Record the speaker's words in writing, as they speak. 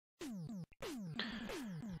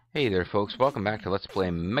Hey there folks, welcome back to Let's Play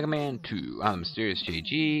Megaman 2. I'm Mysterious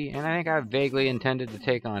JG, and I think I vaguely intended to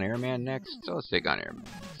take on Airman next, so let's take on Airman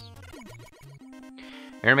next.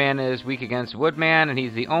 Airman is weak against Woodman, and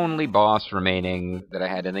he's the only boss remaining that I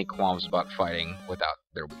had any qualms about fighting without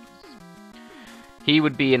their weakness. He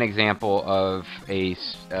would be an example of a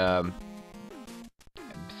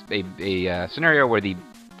scenario where the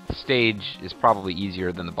stage is probably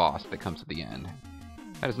easier than the boss that comes at the end.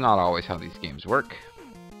 That is not always how these games work.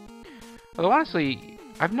 Although honestly,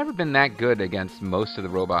 I've never been that good against most of the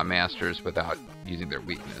robot masters without using their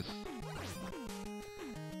weakness.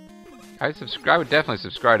 I would definitely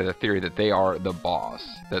subscribe to the theory that they are the boss,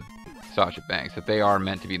 that Sasha Banks, that they are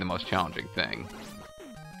meant to be the most challenging thing.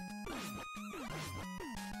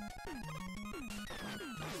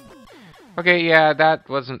 Okay, yeah, that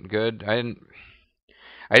wasn't good. I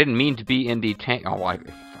didn't mean to be in the tank. Oh, I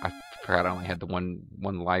forgot I only had the one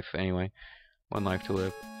life anyway. One life to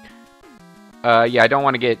live. Yeah, I don't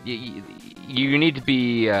want to get... You need to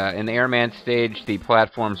be in the Airman stage. The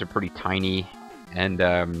platforms are pretty tiny, and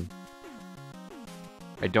I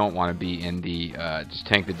don't want to be in the just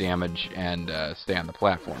tank the damage and stay on the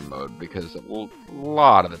platform mode, because a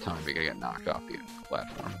lot of the time you're going to get knocked off the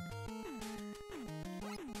platform.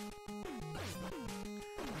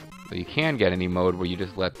 But you can get any mode where you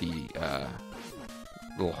just let the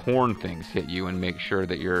little horn things hit you and make sure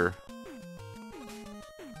that you're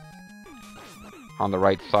on the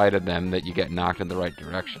right side of them, that you get knocked in the right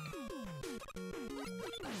direction.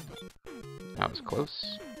 That was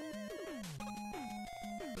close.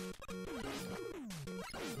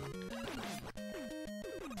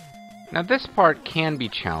 Now this part can be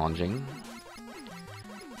challenging.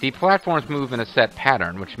 The platforms move in a set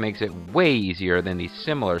pattern, which makes it way easier than the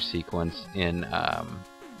similar sequence in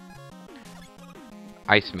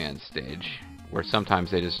Iceman stage, where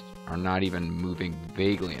sometimes they just are not even moving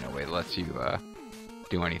vaguely in a way that lets you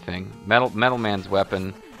do anything. Metal Man's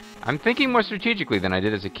weapon. I'm thinking more strategically than I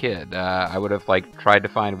did as a kid. I would have tried to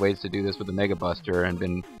find ways to do this with the Mega Buster and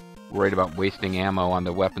been worried about wasting ammo on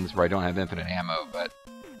the weapons where I don't have infinite ammo. But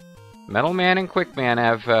Metal Man and Quick Man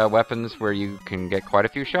have weapons where you can get quite a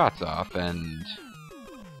few shots off and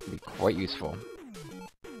be quite useful.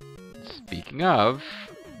 Speaking of,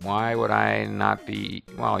 why would I not be...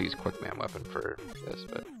 Well, I'll use Quick Man weapon for this,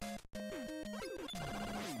 but...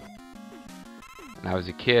 When I was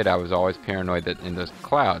a kid, I was always paranoid that in those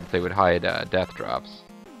clouds they would hide death drops.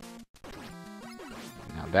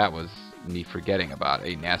 Now that was me forgetting about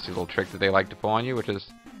a nasty little trick that they like to pull on you, which is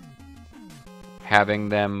having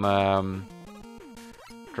them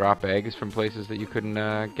drop eggs from places that you couldn't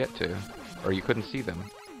get to, or you couldn't see them.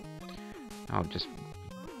 Oh, just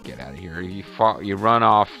get out of here. You run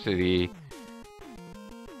off to the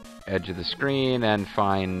edge of the screen and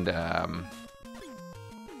find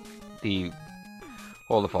the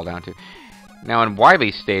hole to fall down to. Now in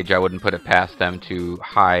Wily's stage, I wouldn't put it past them to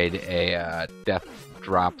hide a death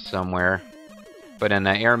drop somewhere. But in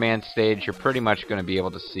the Airman stage, you're pretty much going to be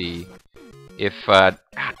able to see if...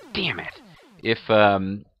 damn it! If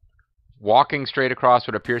walking straight across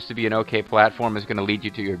what appears to be an okay platform is going to lead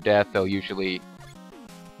you to your death, you'll usually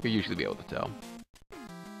be able to tell.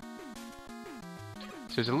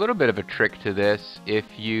 So there's a little bit of a trick to this. If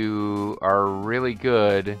you are really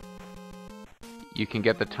good, you can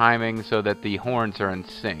get the timing so that the horns are in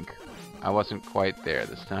sync. I wasn't quite there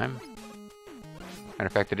this time. Matter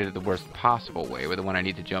of fact, I did it the worst possible way, where the one I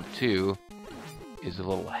need to jump to is a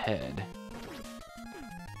little ahead.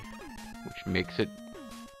 Which makes it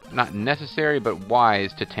not necessary, but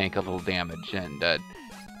wise to tank a little damage and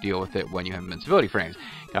deal with it when you have invincibility frames.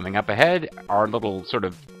 Coming up ahead are little sort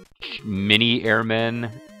of mini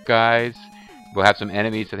airmen guys. We'll have some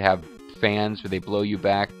enemies that have fans where they blow you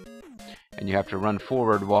back, and you have to run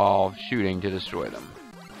forward while shooting to destroy them.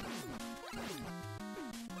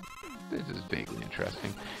 This is vaguely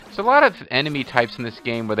interesting. There's a lot of enemy types in this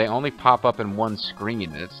game where they only pop up in one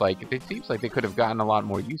screen, and it's like, it seems like they could have gotten a lot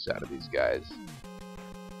more use out of these guys.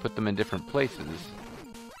 Put them in different places.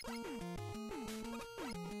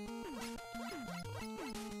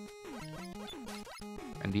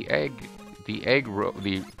 And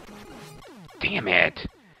damn it!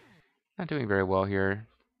 Not doing very well here.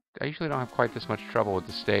 I usually don't have quite this much trouble with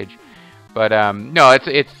the stage. But, no, it's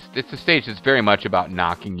a stage that's very much about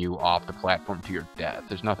knocking you off the platform to your death.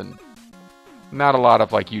 There's not a lot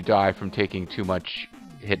of, you die from taking too much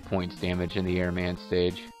hit points damage in the Airman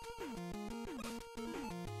stage.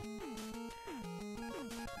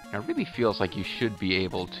 It really feels like you should be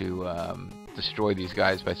able to destroy these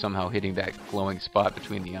guys by somehow hitting that glowing spot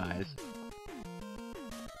between the eyes.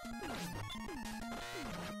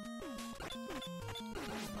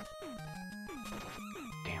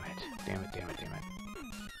 Damn it. Damn it, damn it, damn it.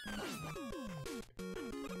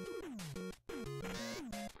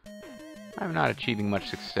 I'm not achieving much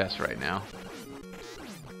success right now.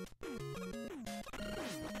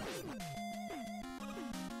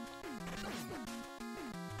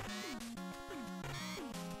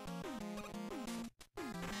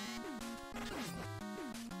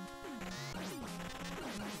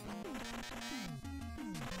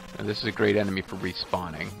 And this is a great enemy for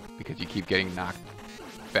respawning, because you keep getting knocked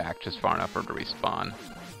back just far enough for it to respawn.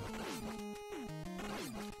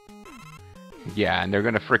 Yeah, and they're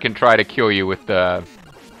gonna frickin' try to kill you with those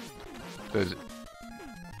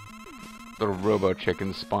little robo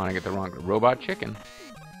chickens spawning at the wrong... Robot chicken?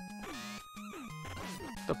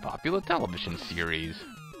 The popular television series.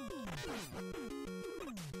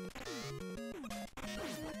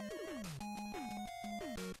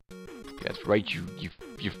 That's right,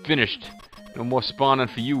 you finished. No more spawning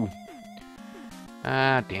for you.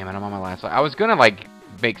 Ah, damn it, I'm on my last life. I was gonna, like,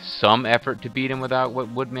 make some effort to beat him without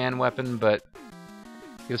Woodman weapon, but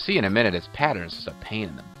you'll see in a minute his pattern is just a pain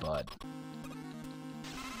in the butt.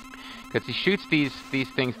 Because he shoots these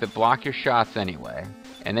things that block your shots anyway,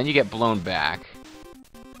 and then you get blown back.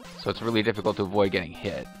 So it's really difficult to avoid getting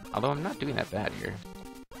hit. Although I'm not doing that bad here.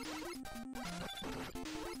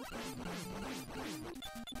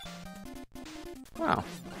 Wow.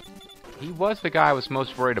 He was the guy I was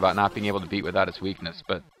most worried about not being able to beat without his weakness,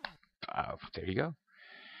 but there you go.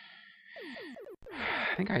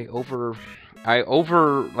 I think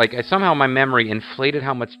somehow my memory inflated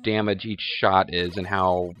how much damage each shot is and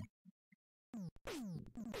how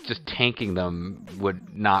just tanking them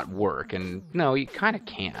would not work. And no, you kind of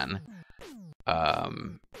can.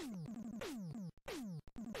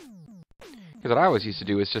 Because what I always used to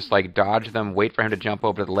do is just like dodge them, wait for him to jump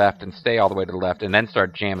over to the left, and stay all the way to the left, and then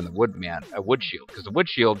start jamming the wood shield. Because the wood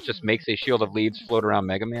shield just makes a shield of leaves float around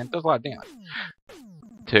Megaman. It does a lot of damage.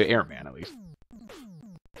 To Airman, at least.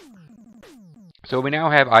 So we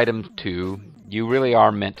now have item 2. You really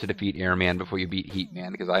are meant to defeat Airman before you beat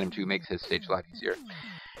Heatman, because item 2 makes his stage a lot easier.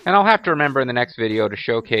 And I'll have to remember in the next video to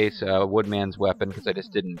showcase Woodman's weapon, because I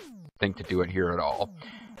just didn't think to do it here at all.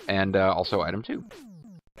 And also item 2.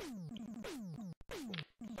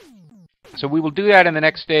 So we will do that in the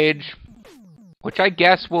next stage, which I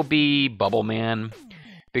guess will be Bubble Man,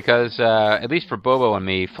 because at least for Bobo and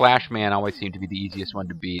me, Flash Man always seemed to be the easiest one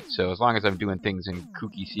to beat. So as long as I'm doing things in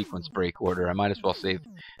kooky sequence break order, I might as well save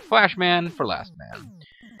Flash Man for Last Man.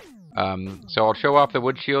 So I'll show off the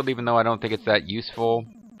wood shield, even though I don't think it's that useful,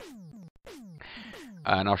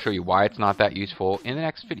 and I'll show you why it's not that useful in the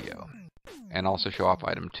next video, and also show off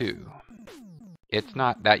item 2. It's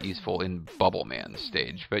not that useful in Bubble Man's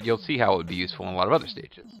stage, but you'll see how it would be useful in a lot of other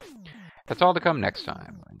stages. That's all to come next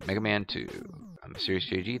time. Mega Man 2. I'm Serious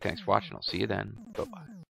JG. Thanks for watching. I'll see you then. Bye-bye.